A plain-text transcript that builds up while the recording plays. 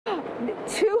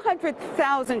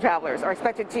200,000 travelers are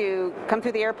expected to come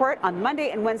through the airport on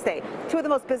Monday and Wednesday, two of the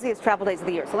most busiest travel days of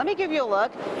the year. So let me give you a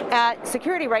look at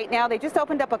security right now. They just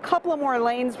opened up a couple of more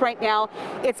lanes right now.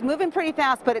 It's moving pretty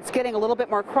fast, but it's getting a little bit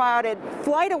more crowded.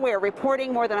 FlightAware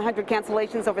reporting more than 100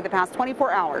 cancellations over the past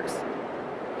 24 hours.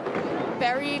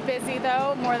 Very busy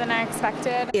though, more than I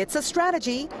expected. It's a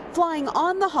strategy, flying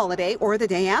on the holiday or the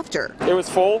day after. It was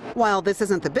full. While this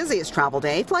isn't the busiest travel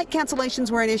day, flight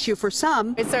cancellations were an issue for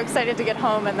some. I'm so excited to get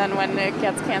home, and then when it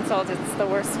gets canceled, it's the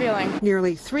worst feeling.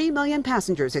 Nearly 3 million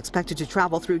passengers expected to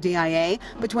travel through DIA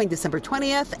between December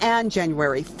 20th and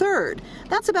January 3rd.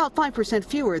 That's about 5%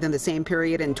 fewer than the same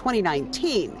period in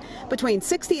 2019. Between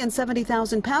 60 and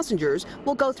 70,000 passengers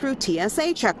will go through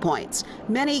TSA checkpoints,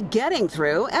 many getting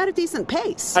through at a decent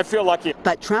pace. I feel lucky.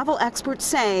 But travel experts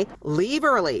say leave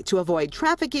early to avoid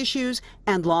traffic issues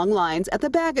and long lines at the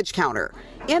baggage counter,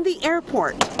 in the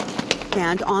airport,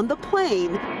 and on the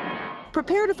plane.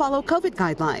 Prepare to follow COVID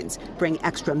guidelines. Bring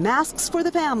extra masks for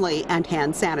the family and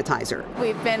hand sanitizer.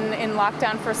 We've been in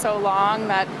lockdown for so long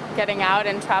that getting out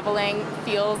and traveling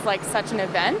feels like such an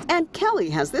event. And Kelly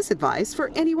has this advice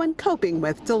for anyone coping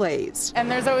with delays.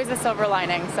 And there's always a silver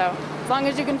lining, so as long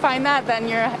as you can find that, then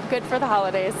you're good for the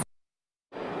holidays.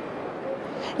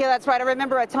 Yeah, that's right. I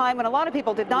remember a time when a lot of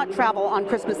people did not travel on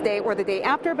Christmas Day or the day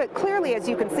after, but clearly, as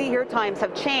you can see here, times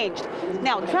have changed.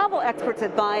 Now, travel experts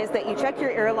advise that you check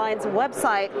your airline's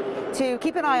website to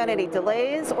keep an eye on any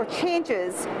delays or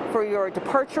changes for your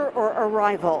departure or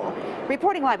arrival.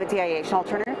 Reporting live at DIA, Shawl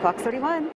Turner, Fox 31.